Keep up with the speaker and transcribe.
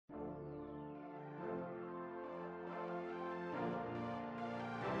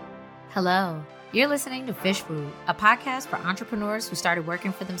Hello, you're listening to Fish Food, a podcast for entrepreneurs who started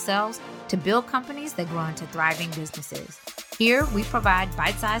working for themselves to build companies that grow into thriving businesses. Here, we provide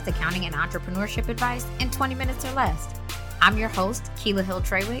bite-sized accounting and entrepreneurship advice in 20 minutes or less. I'm your host, Keela Hill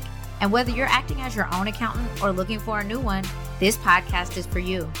Trawick, and whether you're acting as your own accountant or looking for a new one, this podcast is for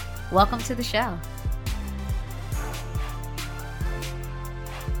you. Welcome to the show.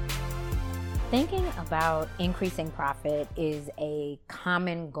 Thinking about increasing profit is a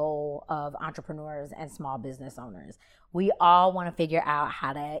common goal of entrepreneurs and small business owners. We all want to figure out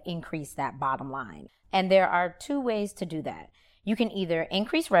how to increase that bottom line. And there are two ways to do that. You can either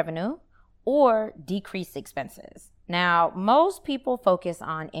increase revenue or decrease expenses. Now, most people focus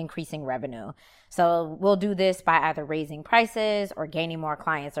on increasing revenue. So we'll do this by either raising prices or gaining more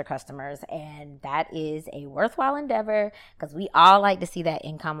clients or customers. And that is a worthwhile endeavor because we all like to see that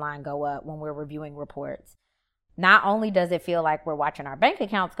income line go up when we're reviewing reports. Not only does it feel like we're watching our bank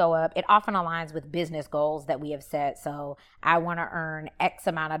accounts go up, it often aligns with business goals that we have set. So I want to earn X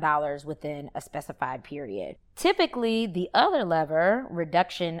amount of dollars within a specified period. Typically, the other lever,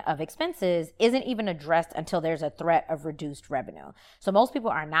 reduction of expenses, isn't even addressed until there's a threat of reduced revenue. So most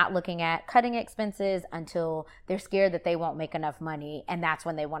people are not looking at cutting expenses until they're scared that they won't make enough money. And that's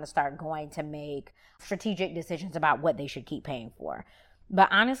when they want to start going to make strategic decisions about what they should keep paying for. But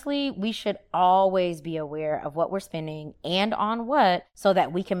honestly, we should always be aware of what we're spending and on what so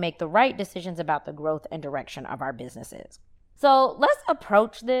that we can make the right decisions about the growth and direction of our businesses. So let's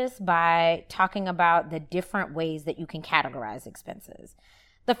approach this by talking about the different ways that you can categorize expenses.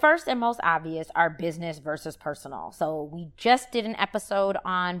 The first and most obvious are business versus personal. So we just did an episode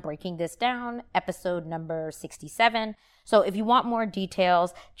on breaking this down, episode number 67. So if you want more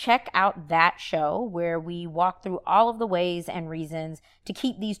details, check out that show where we walk through all of the ways and reasons to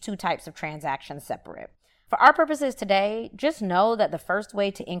keep these two types of transactions separate. For our purposes today, just know that the first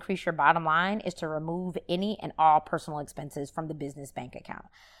way to increase your bottom line is to remove any and all personal expenses from the business bank account.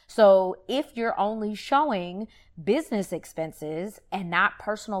 So if you're only showing business expenses and not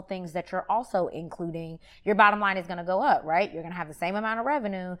personal things that you're also including, your bottom line is going to go up, right? You're going to have the same amount of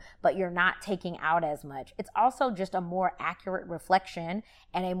revenue, but you're not taking out as much. It's also just a more accurate reflection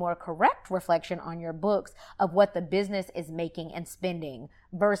and a more correct reflection on your books of what the business is making and spending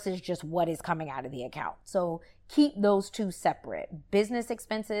versus just what is coming out of the account. So keep those two separate. Business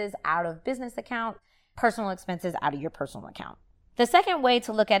expenses out of business account, personal expenses out of your personal account. The second way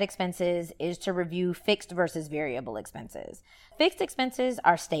to look at expenses is to review fixed versus variable expenses. Fixed expenses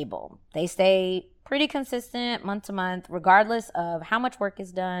are stable. They stay pretty consistent month to month, regardless of how much work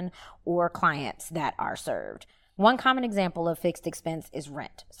is done or clients that are served. One common example of fixed expense is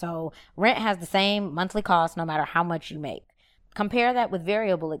rent. So rent has the same monthly cost no matter how much you make. Compare that with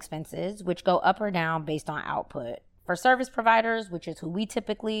variable expenses, which go up or down based on output. For service providers, which is who we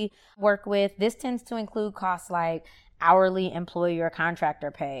typically work with, this tends to include costs like hourly employee or contractor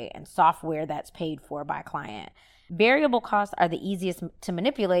pay and software that's paid for by client. Variable costs are the easiest to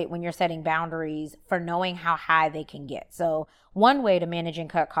manipulate when you're setting boundaries for knowing how high they can get. So one way to manage and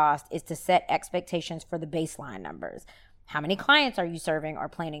cut costs is to set expectations for the baseline numbers. How many clients are you serving or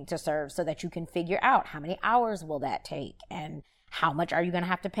planning to serve so that you can figure out how many hours will that take and how much are you going to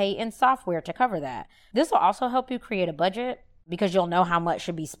have to pay in software to cover that? This will also help you create a budget because you'll know how much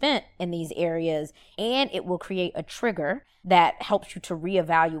should be spent in these areas, and it will create a trigger that helps you to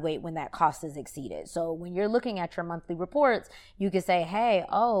reevaluate when that cost is exceeded. So when you're looking at your monthly reports, you can say, hey,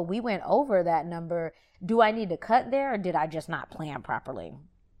 we went over that number. Do I need to cut there or did I just not plan properly?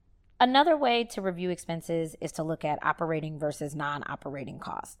 Another way to review expenses is to look at operating versus non-operating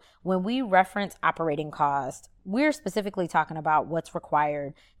costs. When we reference operating costs, we're specifically talking about what's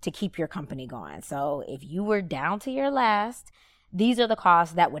required to keep your company going. So if you were down to your last, these are the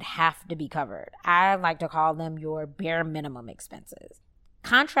costs that would have to be covered. I like to call them your bare minimum expenses.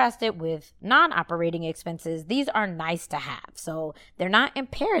 Contrast it with non-operating expenses. These are nice to have. So they're not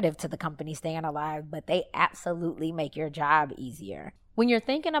imperative to the company staying alive, but they absolutely make your job easier. When you're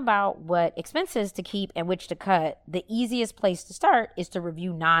thinking about what expenses to keep and which to cut, the easiest place to start is to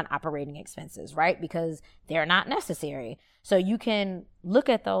review non-operating expenses, right? Because they're not necessary. So you can look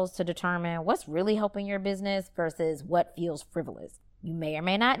at those to determine what's really helping your business versus what feels frivolous. You may or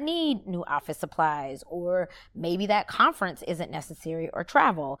may not need new office supplies, or maybe that conference isn't necessary or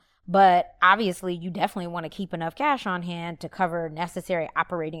travel. But obviously, you definitely want to keep enough cash on hand to cover necessary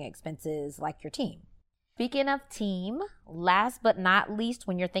operating expenses like your team. Speaking of team, last but not least,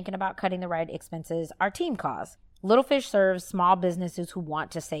 when you're thinking about cutting the right expenses, are team costs. Little Fish serves small businesses who want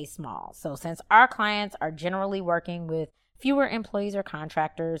to stay small. So since our clients are generally working with fewer employees or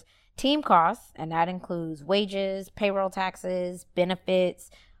contractors, team costs, and that includes wages, payroll taxes, benefits,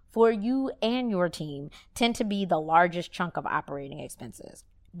 for you and your team tend to be the largest chunk of operating expenses.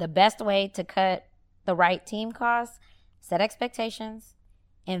 The best way to cut the right team costs: set expectations,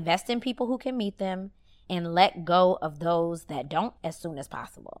 invest in people who can meet them, and let go of those that don't as soon as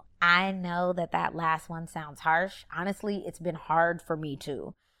possible. I know that last one sounds harsh. Honestly, it's been hard for me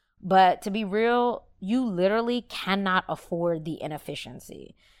too. But to be real, you literally cannot afford the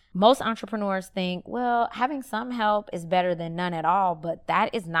inefficiency. Most entrepreneurs think, well, having some help is better than none at all, but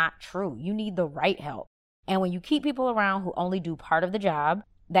that is not true. You need the right help. And when you keep people around who only do part of the job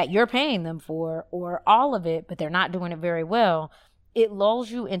that you're paying them for, or all of it, but they're not doing it very well, it lulls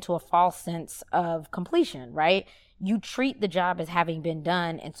you into a false sense of completion, right? You treat the job as having been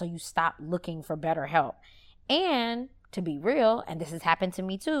done, and so you stop looking for better help. And to be real, and this has happened to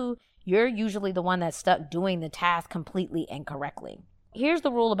me too, you're usually the one that's stuck doing the task completely incorrectly. Here's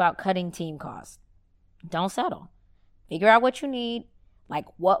the rule about cutting team costs. Don't settle. Figure out what you need, like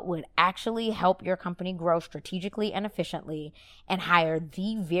what would actually help your company grow strategically and efficiently, and hire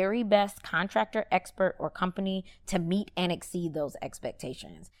the very best contractor, expert, or company to meet and exceed those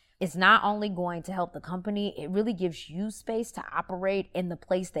expectations. It's not only going to help the company, it really gives you space to operate in the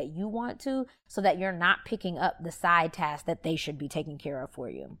place that you want to, so that you're not picking up the side tasks that they should be taking care of for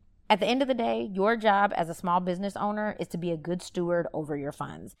you. At the end of the day, your job as a small business owner is to be a good steward over your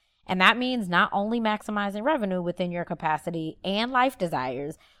funds. And that means not only maximizing revenue within your capacity and life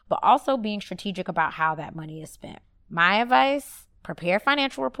desires, but also being strategic about how that money is spent. My advice: prepare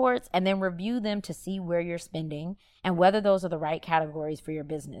financial reports and then review them to see where you're spending and whether those are the right categories for your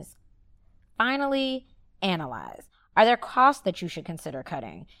business. Finally, analyze. Are there costs that you should consider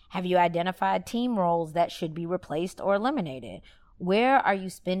cutting? Have you identified team roles that should be replaced or eliminated? Where are you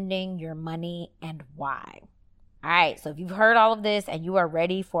spending your money and why? All right, so if you've heard all of this and you are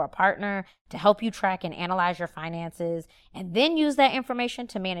ready for a partner to help you track and analyze your finances and then use that information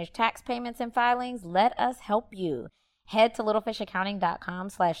to manage tax payments and filings, let us help you. Head to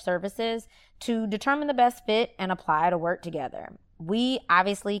littlefishaccounting.com/services to determine the best fit and apply to work together. We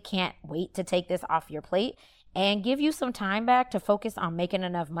obviously can't wait to take this off your plate and give you some time back to focus on making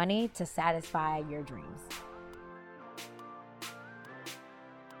enough money to satisfy your dreams.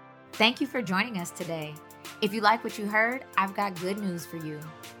 Thank you for joining us today. If you like what you heard, I've got good news for you.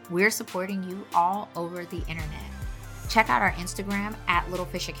 We're supporting you all over the internet. Check out our Instagram at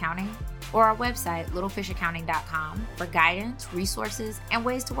littlefishaccounting or our website, littlefishaccounting.com, for guidance, resources, and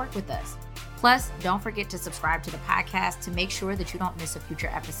ways to work with us. Plus, don't forget to subscribe to the podcast to make sure that you don't miss a future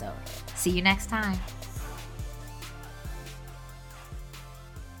episode. See you next time.